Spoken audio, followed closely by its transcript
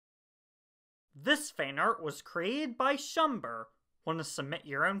This fan art was created by Shumber. Want to submit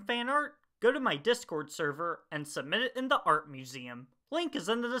your own fan art? Go to my Discord server and submit it in the art museum. Link is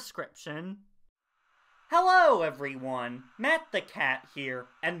in the description. Hello everyone, Matt the Cat here,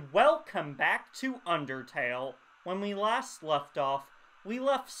 and welcome back to Undertale. When we last left off, we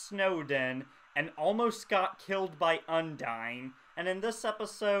left Snowden and almost got killed by Undyne, and in this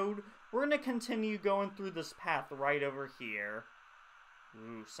episode, we're gonna continue going through this path right over here.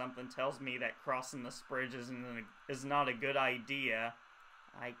 Ooh, something tells me that crossing this bridge is not a good idea.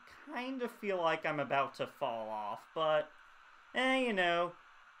 I kind of feel like I'm about to fall off, but, you know,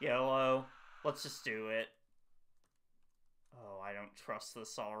 YOLO. Let's just do it. Oh, I don't trust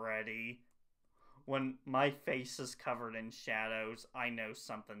this already. When my face is covered in shadows, I know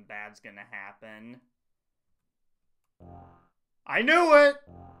something bad's gonna happen. I knew it!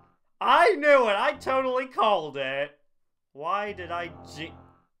 I knew it! I totally called it! Why did I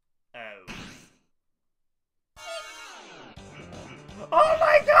Oh. Oh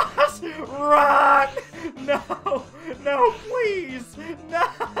my gosh! Run! No! No, please!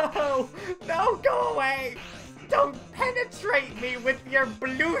 No! No, go away! Don't penetrate me with your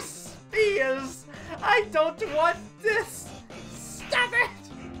blue spears! I don't want this! Stop it!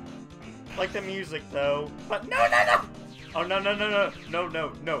 Like the music, though. But no, no, no! Oh, no, no, no, no. No,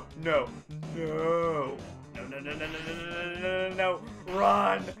 no, no, no. No. No, no, no, no, no, no, no, no, no.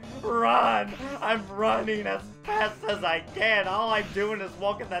 Run! Run! I'm running as fast as I can. All I'm doing is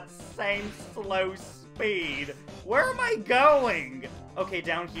walking that same slow speed. Where am I going? Okay,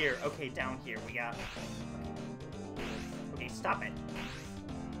 down here. Okay, down here. We got... Okay, stop it.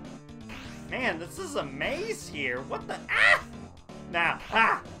 Man, this is a maze here. What the... Ah! Nah.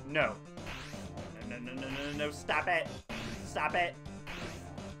 Ah! No. No, no, no, no, no, no. Stop it. Stop it.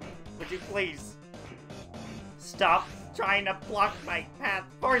 Would you please... Stop trying to block my path,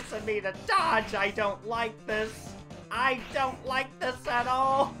 forcing me to dodge. I don't like this. I don't like this at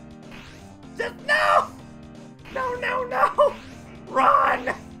all. Just no! No, no, no!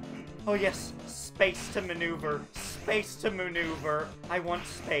 Run! Oh yes, space to maneuver. Space to maneuver. I want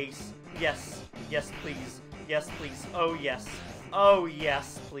space. Yes, yes, please. Yes, please. Oh yes. Oh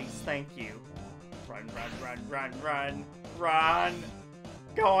yes, please. Thank you. Run, run, run, run, run, run!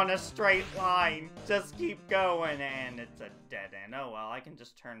 Go on a straight line. Just keep going, and it's a dead end. Oh well, I can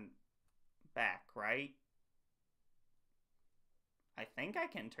just turn back, right? I think I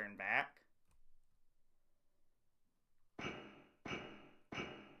can turn back.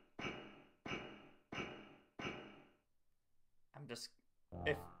 I'm just...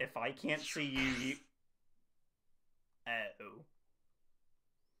 If I can't see you... Oh.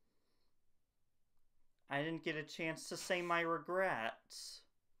 I didn't get a chance to say my regrets.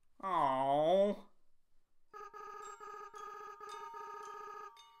 Aww.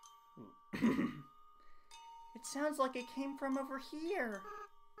 It sounds like it came from over here.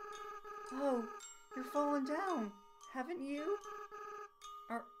 Oh, you're falling down, haven't you?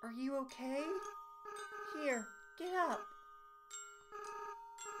 Are you okay? Here, get up.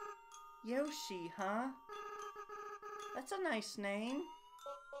 Yoshi, huh? That's a nice name.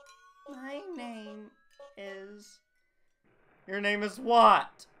 My name is... Your name is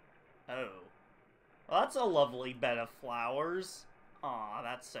what? Oh. Well, that's a lovely bed of flowers. Aw,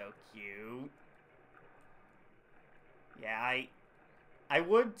 that's so cute. Yeah, I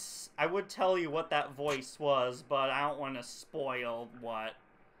would tell you what that voice was, but I don't want to spoil what...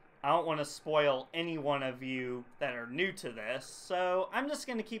 I don't want to spoil any one of you that are new to this, so I'm just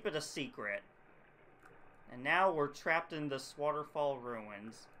going to keep it a secret. And now we're trapped in this waterfall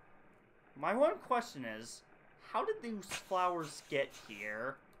ruins. My one question is, how did these flowers get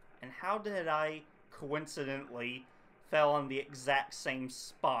here? And how did I, coincidentally, fell on the exact same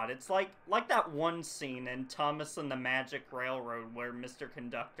spot? It's like that one scene in Thomas and the Magic Railroad where Mr.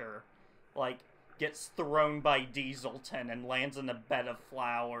 Conductor, like, gets thrown by Dieselton and lands in a bed of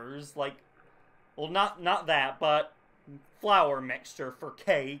flowers. Like, well, not that, but flour mixture for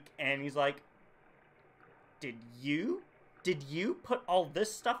cake. And he's like, Did you put all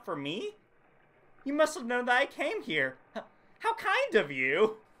this stuff for me? You must have known that I came here. How kind of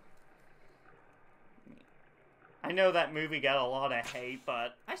you! I know that movie got a lot of hate,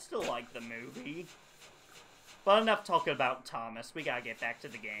 but I still like the movie. But enough talking about Thomas. We gotta get back to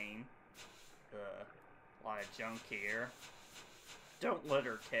the game. Ugh, a lot of junk here. Don't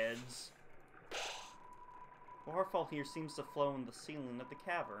litter, kids. The waterfall here seems to flow in the ceiling of the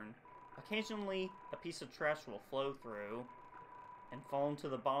cavern. Occasionally, a piece of trash will flow through and fall into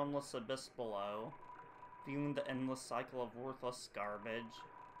the bottomless abyss below, viewing the endless cycle of worthless garbage.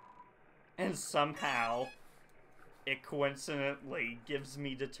 And somehow, it coincidentally gives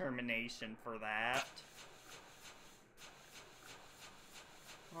me determination for that.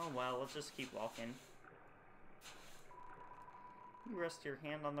 Oh well, let's just keep walking. You rest your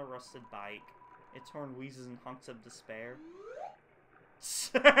hand on the rusted bike. Its horn wheezes in hunks of despair.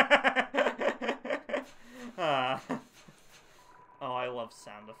 Oh, I love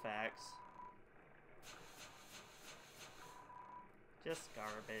sound effects. Just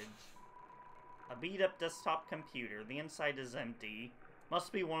garbage. A beat-up desktop computer. The inside is empty.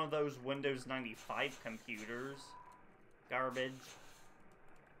 Must be one of those Windows 95 computers. Garbage.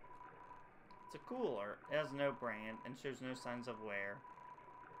 It's a cooler. It has no brand and shows no signs of wear.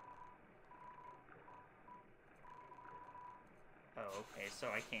 Oh, okay, so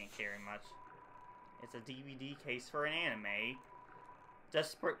I can't carry much. It's a DVD case for an anime.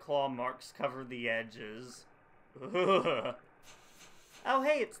 Desperate claw marks cover the edges. Ugh. Oh,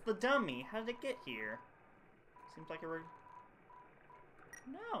 hey, it's the dummy. How did it get here? Seems like a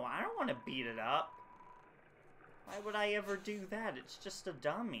No, I don't want to beat it up. Why would I ever do that? It's just a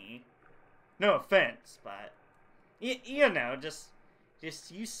dummy. No offense, but... You know, just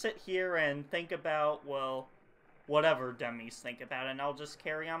you sit here and think about, well, whatever dummies think about, and I'll just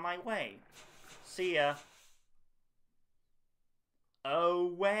carry on my way. See ya.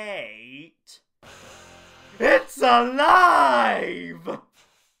 Oh, wait. It's alive!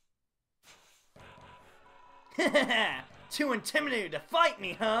 Too intimidated to fight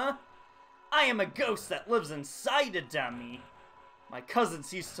me, huh? I am a ghost that lives inside a dummy. My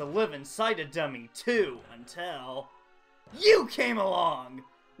cousins used to live inside a dummy, too, until you came along!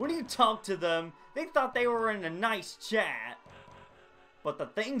 When you talked to them, they thought they were in a nice chat. But the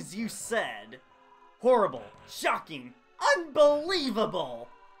things you said... horrible, shocking, unbelievable!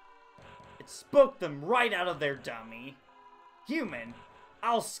 It spoke them right out of their dummy. Human,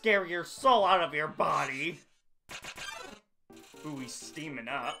 I'll scare your soul out of your body! Ooh, he's steaming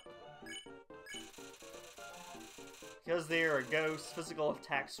up. Because they are a ghost, physical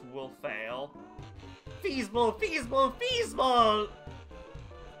attacks will fail. Feasible, feasible, feasible!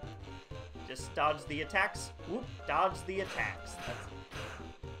 Just dodge the attacks. Whoop, dodge the attacks.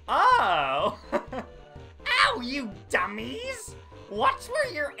 Oh! Ow, you dummies! Watch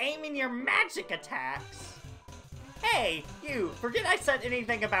where you're aiming your magic attacks! Hey, you, forget I said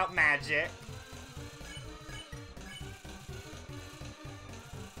anything about magic.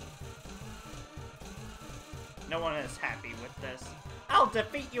 No one is happy with this. I'll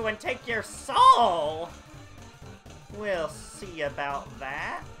defeat you and take your soul! We'll see about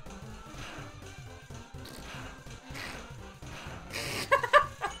that.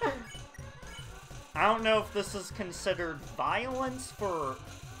 I don't know if this is considered violence for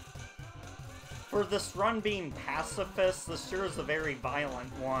this run being pacifist. This sure is a very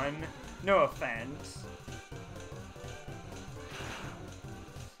violent one. No offense.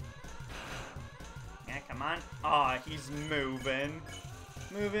 Yeah, come on. Aw, he's moving.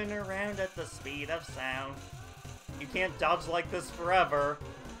 Moving around at the speed of sound. You can't dodge like this forever.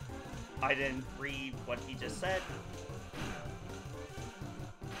 I didn't read what he just said.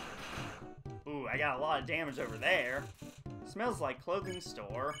 Ooh, I got a lot of damage over there. Smells like clothing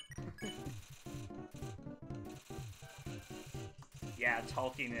store. Yeah,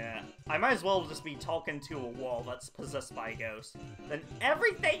 talking it. I might as well just be talking to a wall that's possessed by a ghost. Then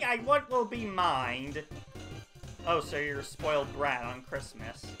everything I want will be mine. Oh, so you're a spoiled brat on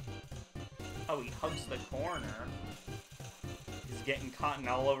Christmas. Oh, he hugs the corner. He's getting cotton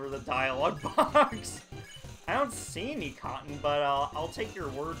all over the dialogue box. I don't see any cotton, but I'll take your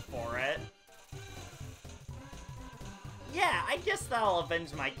word for it. Yeah, I guess that'll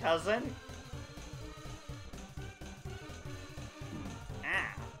avenge my cousin.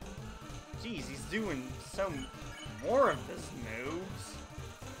 Ah. Jeez, he's doing so more of his moves.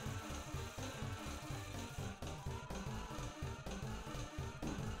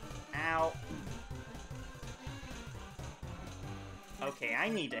 Ow. Okay, I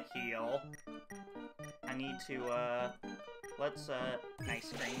need to heal. I need to, let's,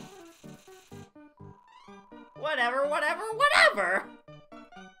 ice cream. Whatever, whatever, whatever!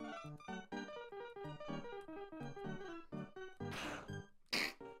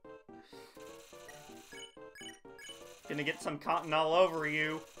 Gonna get some cotton all over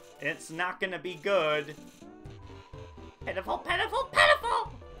you, and it's not gonna be good. Pitiful, pitiful,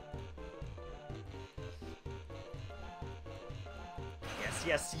 pitiful! Yes,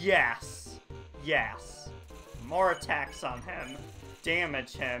 yes, yes! Yes. More attacks on him.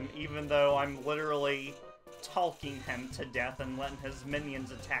 Damage him, even though I'm literally talking him to death and letting his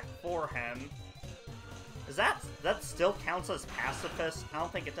minions attack for him. Is that still counts as pacifist? I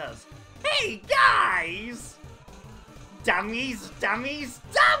don't think it does. Hey, guys! Dummies, dummies,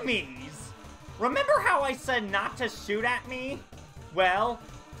 dummies! Remember how I said not to shoot at me? Well,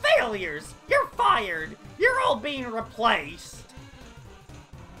 failures! You're fired! You're all being replaced!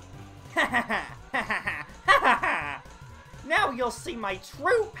 Ha ha ha ha ha ha ha! Now you'll see my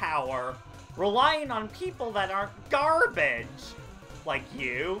true power! Relying on people that aren't garbage! Like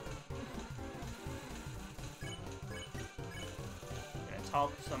you. Gonna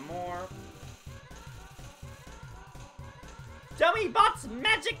talk some more. Dummy bots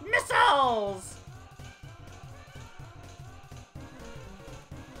magic missiles!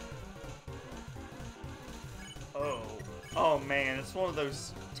 Oh man, it's one of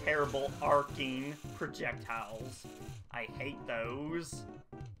those terrible arcing projectiles. I hate those.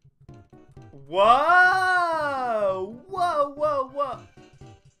 Whoa! Whoa, whoa, whoa!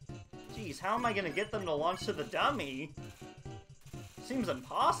 Jeez, how am I gonna get them to launch to the dummy? Seems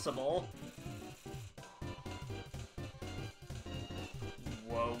impossible.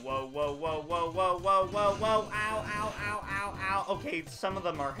 Whoa, whoa, whoa, whoa, whoa, whoa, whoa, whoa, whoa! Ow, ow, ow, ow, ow! Okay, some of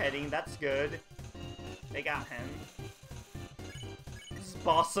them are hitting, that's good. They got him. Just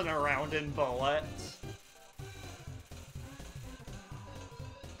bossing around in bullets.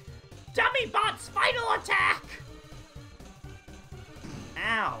 Dummy bot's final attack!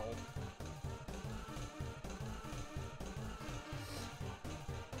 Ow.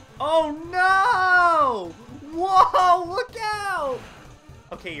 Oh no! Whoa, look out!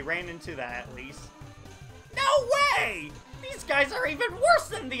 Okay, you ran into that at least. No way! These guys are even worse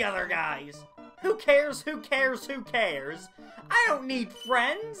than the other guys! Who cares, who cares, who cares? I don't need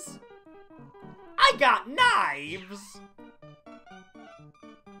friends! I got knives!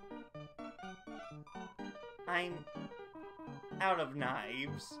 I'm out of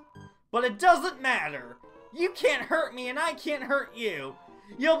knives. But it doesn't matter! You can't hurt me and I can't hurt you!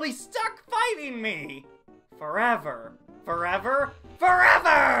 You'll be stuck fighting me! Forever. Forever.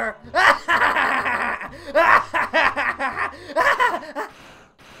 Forever!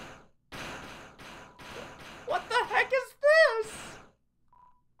 What the heck is this?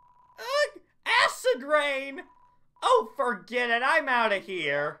 Acid rain! Oh, forget it, I'm out of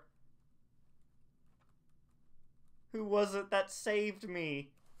here. Who was it that saved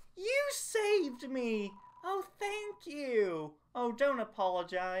me? You saved me! Oh, thank you! Oh, don't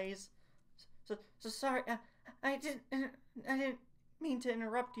apologize. So sorry, I didn't mean to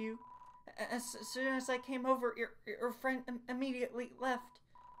interrupt you. As soon as I came over, your friend immediately left.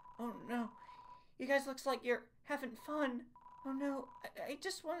 Oh no, you guys looks like you're having fun. Oh no, I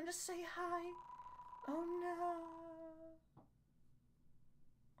just wanted to say hi. Oh no.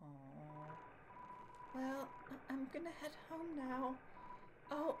 Aww. Well, I'm gonna head home now.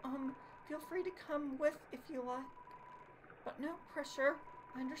 Oh, feel free to come with if you like. But no pressure.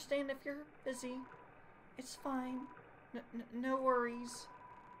 I understand if you're busy. It's fine. No worries.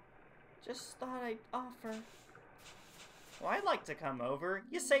 Just thought I'd offer. Well, I'd like to come over.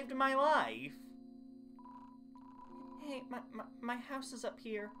 You saved my life. Hey, my house is up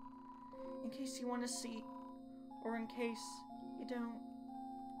here. In case you want to see. Or in case you don't.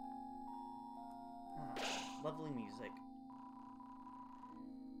 Oh, lovely music.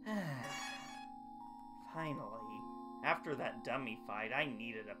 Finally. After that dummy fight, I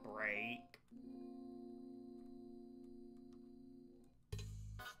needed a break.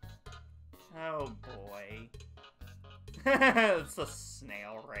 Oh boy. It's a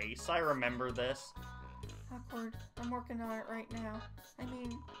snail race. I remember this. Awkward. I'm working on it right now. I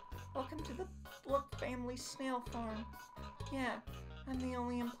mean, welcome to the Blook family snail farm. Yeah, I'm the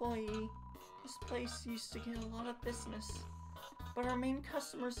only employee. This place used to get a lot of business. But our main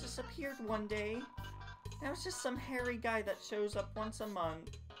customers disappeared one day. Now it's just some hairy guy that shows up once a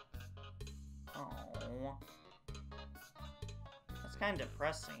month. Oh, that's kind of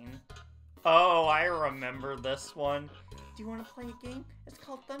depressing. Oh, I remember this one. Do you want to play a game? It's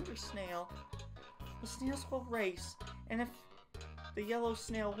called Thunder Snail. The snails will race, and if the yellow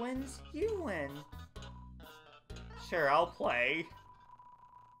snail wins, you win. Sure, I'll play.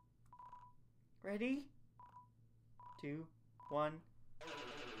 Ready? 2, 1.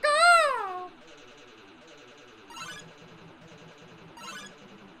 Go!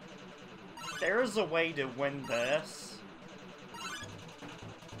 There's a way to win this.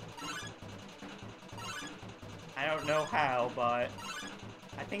 I don't know how, but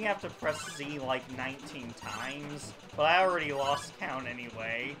I think I have to press Z like 19 times, but I already lost count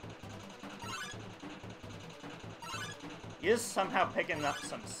anyway. He is somehow picking up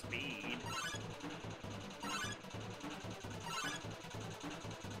some speed.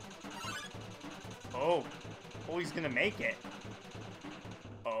 Oh, he's gonna make it.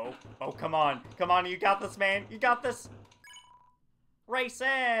 Oh, come on, you got this, man, you got this. Race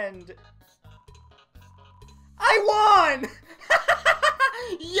end! I won!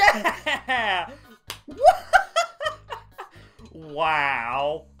 Yeah!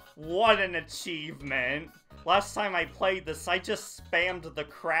 Wow. What an achievement. Last time I played this, I just spammed the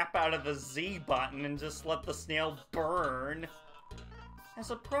crap out of the Z button and just let the snail burn.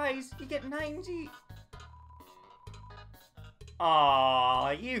 As a prize, you get 90.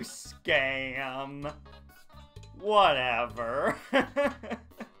 Aw, you scam. Whatever.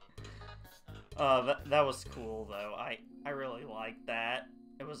 That was cool, though. I really liked that.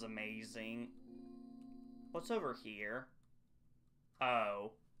 It was amazing. What's over here?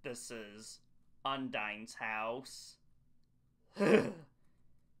 Oh, this is Undyne's house. Creepy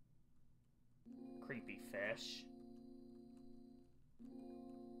fish.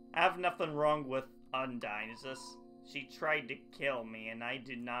 I have nothing wrong with Undyne. It's just she tried to kill me, and I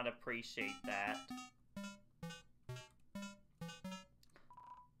did not appreciate that.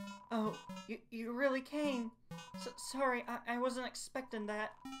 Oh, you really came. Sorry, I wasn't expecting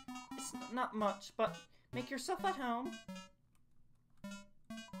that. It's not much, but make yourself at home.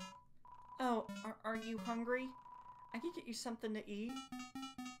 Oh, are you hungry? I can get you something to eat.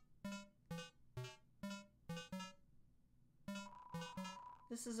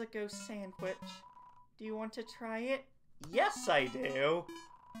 This is a ghost sandwich. Do you want to try it? Yes, I do!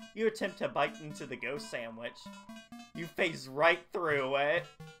 You attempt to bite into the ghost sandwich. You phase right through it.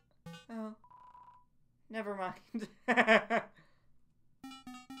 Oh, never mind. After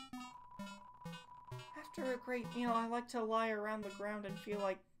a great meal, I like to lie around the ground and feel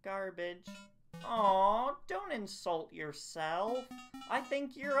like garbage. Aw, don't insult yourself. I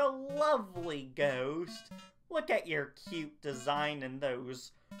think you're a lovely ghost. Look at your cute design and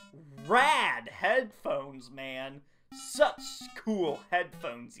those rad headphones, man. Such cool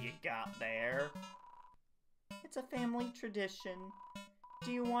headphones you got there. It's a family tradition.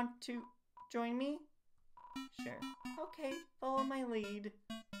 Do you want to join me? Sure. Okay, follow my lead.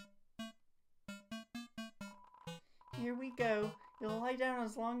 Here we go. You'll lie down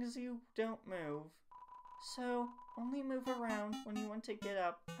as long as you don't move. So, only move around when you want to get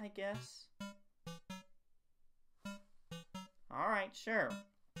up, I guess. Alright, sure.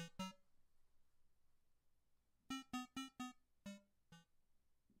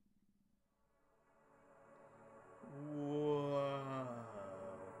 Whoa.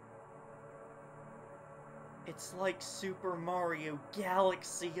 It's like Super Mario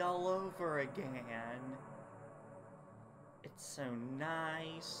Galaxy all over again. It's so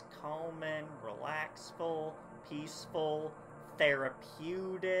nice, calming, relaxful, peaceful,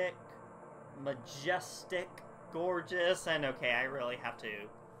 therapeutic, majestic, gorgeous, and okay, I really have to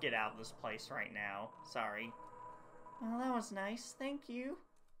get out of this place right now. Sorry. Well, that was nice. Thank you.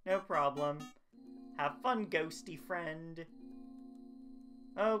 No problem. Have fun, ghosty friend.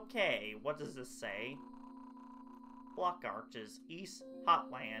 Okay, what does this say? Block arches, East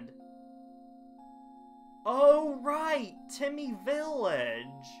Hotland. Oh, right! Temmie Village!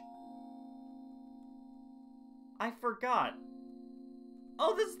 I forgot.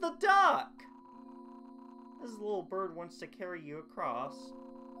 Oh, this is the duck! This little bird wants to carry you across.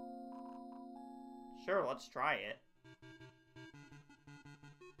 Sure, let's try it.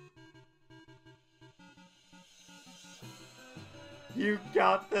 You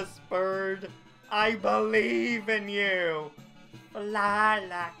got this, bird! I believe in you! Fly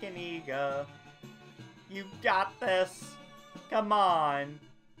like an eagle. You got this! Come on!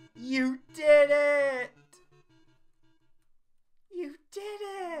 You did it! You did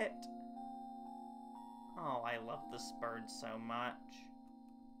it! Oh, I love this bird so much.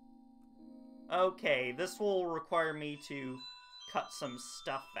 Okay, this will require me to cut some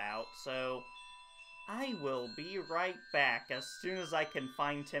stuff out, so I will be right back as soon as I can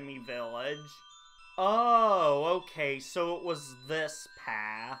find Temmie Village. Oh, okay, so it was this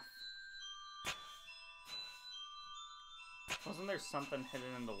path. Wasn't there something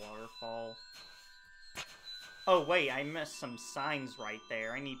hidden in the waterfall? Oh wait, I missed some signs right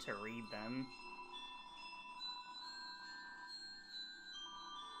there. I need to read them.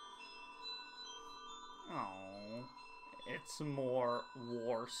 Oh, it's more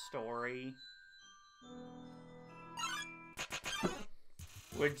war story.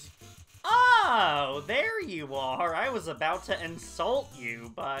 Oh, there you are! I was about to insult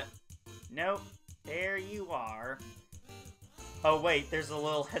you, but nope, there you are. Oh wait, there's a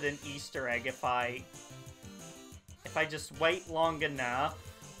little hidden Easter egg if I just wait long enough.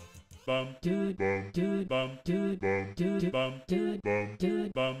 Bum dude bum dude bum dude bum dude bum dude bum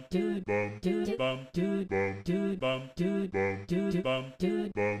dude bum dude bum dude bum dude bum dude bum dude bum dude bum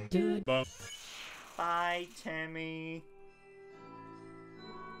dude bum dude bum. Bye, Temmie.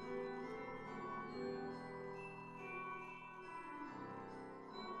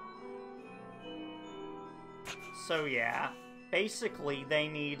 So yeah, basically they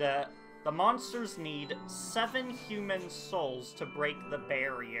need, the monsters need 7 human souls to break the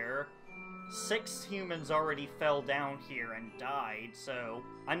barrier. 6 humans already fell down here and died, so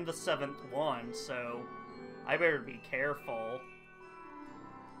I'm the 7th one, so I better be careful.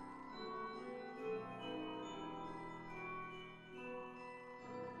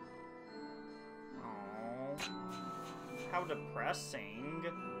 Aww. How depressing.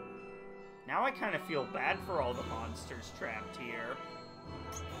 Now I kind of feel bad for all the monsters trapped here.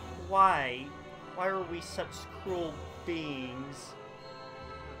 Why? Why are we such cruel beings?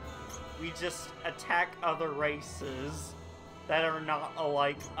 We just attack other races that are not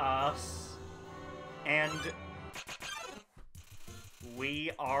alike us. And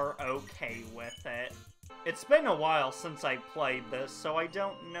we are okay with it. It's been a while since I played this, so I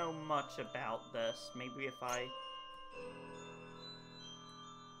don't know much about this. Maybe if I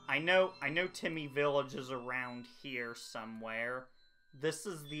know Temmie Village is around here somewhere. This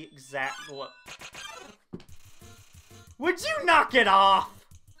is the exact Would you knock it off?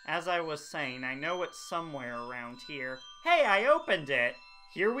 As I was saying, I know it's somewhere around here. Hey, I opened it!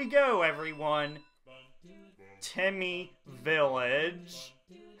 Here we go, everyone! Temmie Village.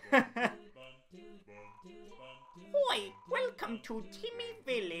 Hi, welcome to Temmie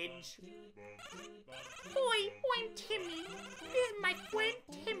Village. Hi, I'm Temmie. This is my friend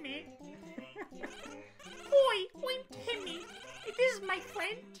Temmie. Hi, I'm Temmie. This is my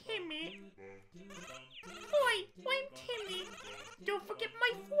friend Temmie. Hi, I'm Temmie. Don't forget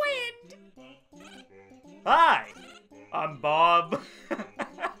my friend. Hi, I'm Bob.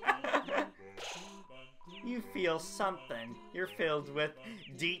 You feel something. You're filled with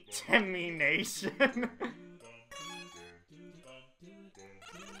determination.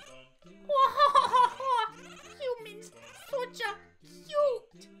 Humans, such a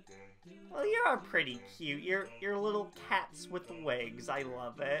cute. Well, you're pretty cute. You're little cats with wigs. I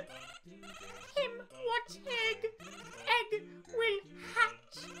love it. Tim, what's egg? Egg will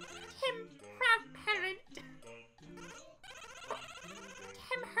hatch. Tim, proud parent.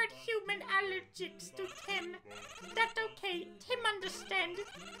 Tim heard human allergics to Tim. That's okay. Tim understand.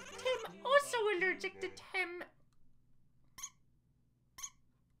 Tim also allergic to Tim.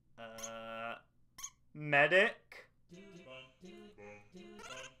 Medic?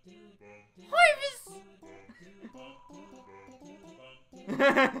 Harvest!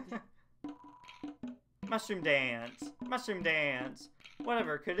 Mushroom dance. Mushroom dance.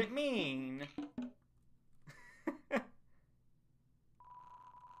 Whatever could it mean?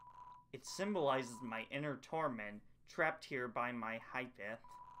 It symbolizes my inner torment, trapped here by my hypeth.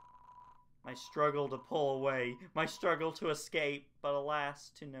 My struggle to pull away, my struggle to escape, but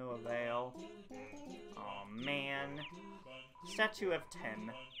alas, to no avail. Aw, man. Statue of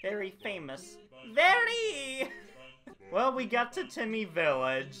Tim. Very famous. Very! Well, we got to Temmie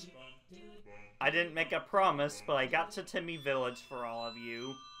Village. I didn't make a promise, but I got to Temmie Village for all of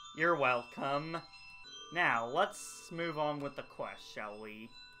you. You're welcome. Now, let's move on with the quest, shall we?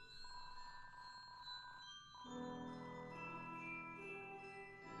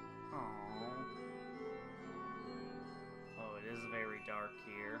 Aww. Oh, it is very dark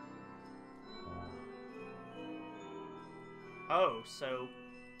here. Oh, so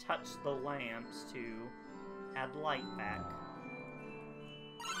touch the lamps to add light back.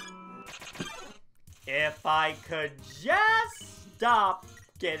 If I could just stop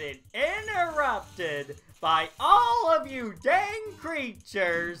getting interrupted by all of you dang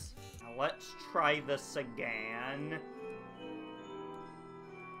creatures! Now let's try this again.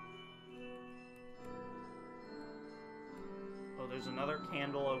 Oh, there's another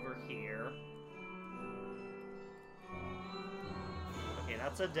candle over here. Okay,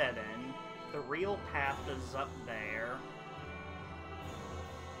 that's a dead end. The real path is up there.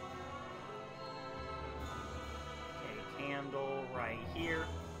 Okay, candle right here.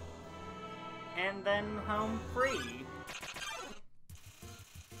 And then home free.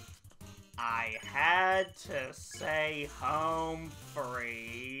 I had to say home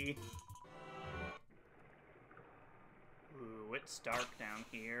free. Ooh, it's dark down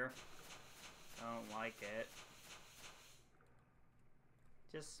here. I don't like it.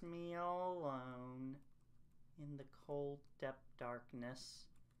 Just me all alone in the cold depth darkness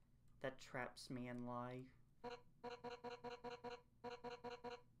that traps me in life.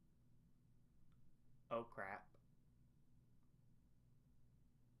 Oh crap.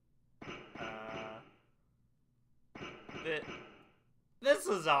 This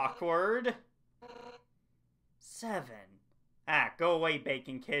is awkward. 7. Ah, go away,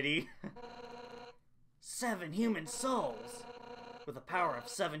 Bacon Kitty. 7 human souls. With the power of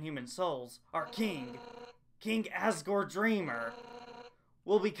 7 human souls, our king King Asgore Dreamer,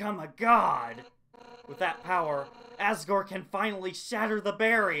 will become a god. With that power, Asgore can finally shatter the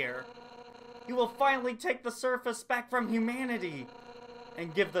barrier. He will finally take the surface back from humanity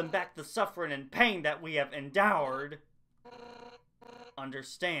and give them back the suffering and pain that we have endured.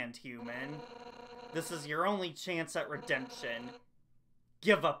 Understand, human. This is your only chance at redemption.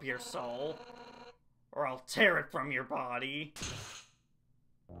 Give up your soul, or I'll tear it from your body.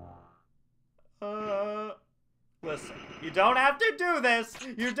 Listen, you don't have to do this.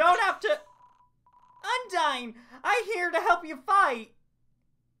 You don't have to... Undyne, I'm here to help you fight.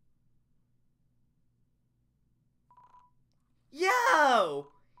 Yo!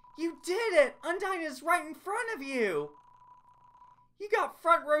 You did it! Undyne is right in front of you! You got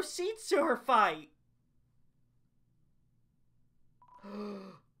front row seats to her fight!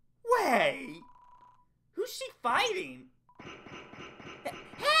 Wait! Who's she fighting?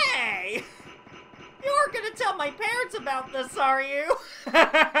 Hey! You aren't gonna tell my parents about this, are you?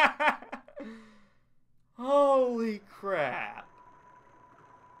 Holy crap.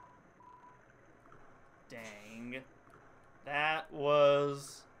 Dang. That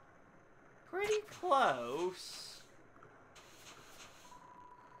was pretty close.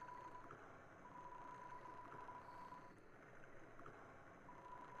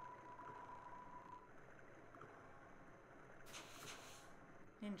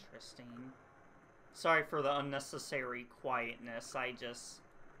 Interesting. Sorry for the unnecessary quietness. I just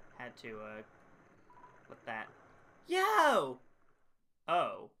had to, with that. Yo!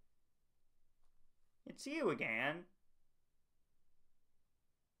 Oh. It's you again.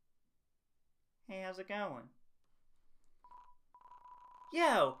 Hey, how's it going?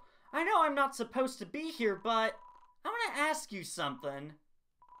 Yo, I know I'm not supposed to be here, but I want to ask you something.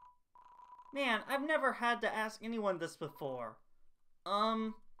 Man, I've never had to ask anyone this before.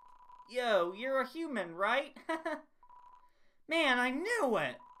 Yo, you're a human, right? Man, I knew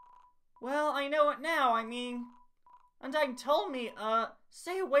it! Well, I know it now, I mean... Undyne told me,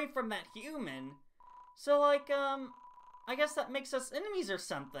 stay away from that human. So, like, I guess that makes us enemies or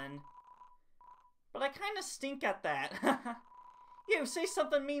something. But I kinda stink at that. You, say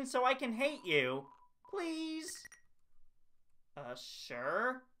something mean so I can hate you. Please?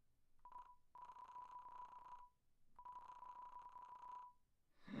 Sure?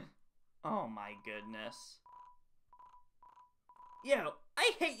 Oh my goodness. Yo,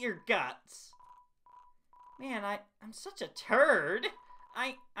 I hate your guts. Man, I'm such a turd.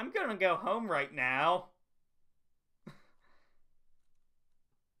 I'm gonna go home right now.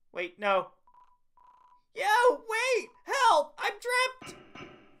 Wait, no. Yo, wait! Help! I'm tripped!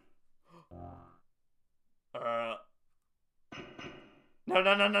 No.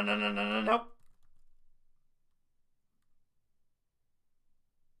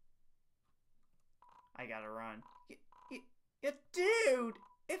 I gotta run. Dude!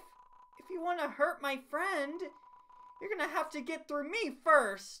 If you want to hurt my friend, you're gonna have to get through me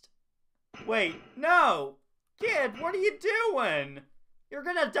first. Wait, no! Kid, what are you doing? You're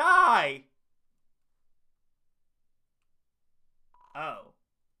gonna die! Oh.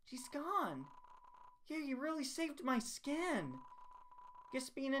 She's gone. Yeah, you really saved my skin. Guess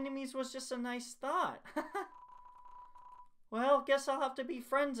being enemies was just a nice thought. Well, guess I'll have to be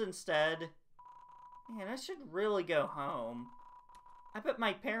friends instead. Man, I should really go home. I bet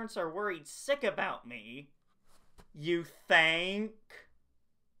my parents are worried sick about me. You think?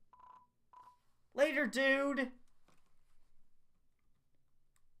 Later, dude.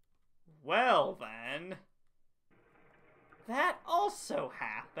 Well, then. That also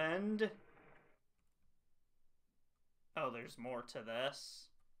happened. Oh, there's more to this.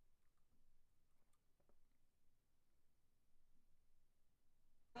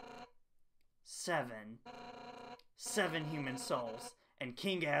 Seven human souls, and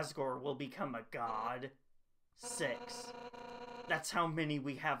King Asgore will become a god. 6. That's how many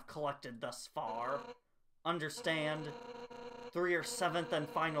we have collected thus far. Understand? Through your 7th and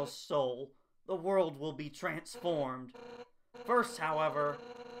final soul, the world will be transformed. First, however,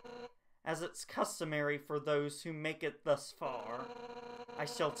 as it's customary for those who make it thus far, I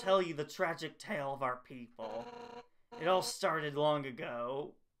shall tell you the tragic tale of our people. It all started long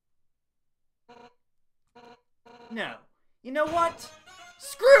ago. No. You know what?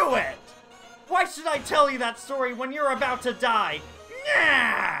 Screw it! Why should I tell you that story when you're about to die?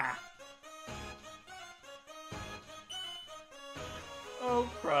 Nah! Oh,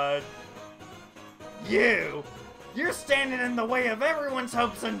 crud. You're standing in the way of everyone's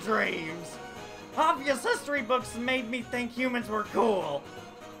hopes and dreams. Obvious history books made me think humans were cool.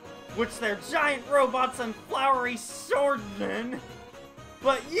 Which they're giant robots and flowery swordmen.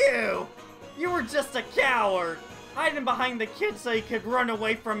 But you You were just a coward, hiding behind the kid so you could run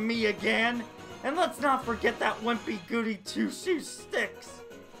away from me again. And let's not forget that wimpy goody two-shoes sticks.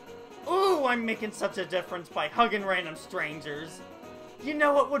 Ooh, I'm making such a difference by hugging random strangers. You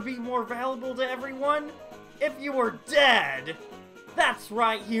know what would be more valuable to everyone? If you were dead. That's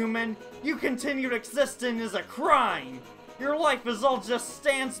right, human. You continued existing is a crime. Your life is all just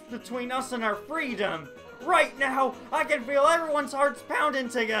stands between us and our freedom. Right now, I can feel everyone's hearts pounding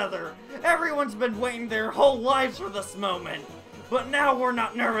together. Everyone's been waiting their whole lives for this moment. But now we're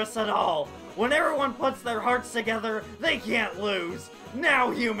not nervous at all. When everyone puts their hearts together, they can't lose.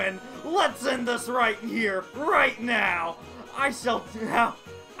 Now, human, let's end this right here, right now. I'll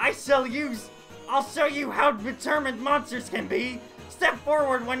show you how determined monsters can be. Step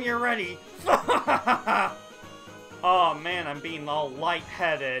forward when you're ready. Oh man, I'm being all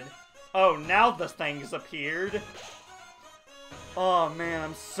lightheaded. Oh, now the thing's appeared. Oh man,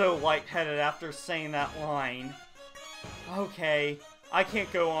 I'm so lightheaded after saying that line. Okay, I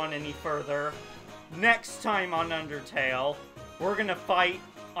can't go on any further. Next time on Undertale, we're gonna fight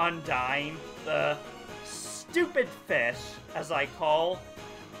Undyne, the stupid fish, as I call.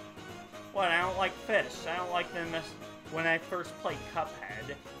 What, I don't like fish. I don't like them when I first played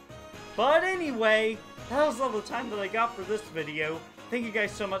Cuphead. But anyway, that was all the time that I got for this video. Thank you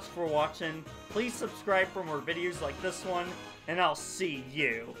guys so much for watching. Please subscribe for more videos like this one, and I'll see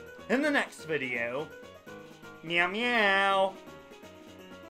you in the next video. Meow meow.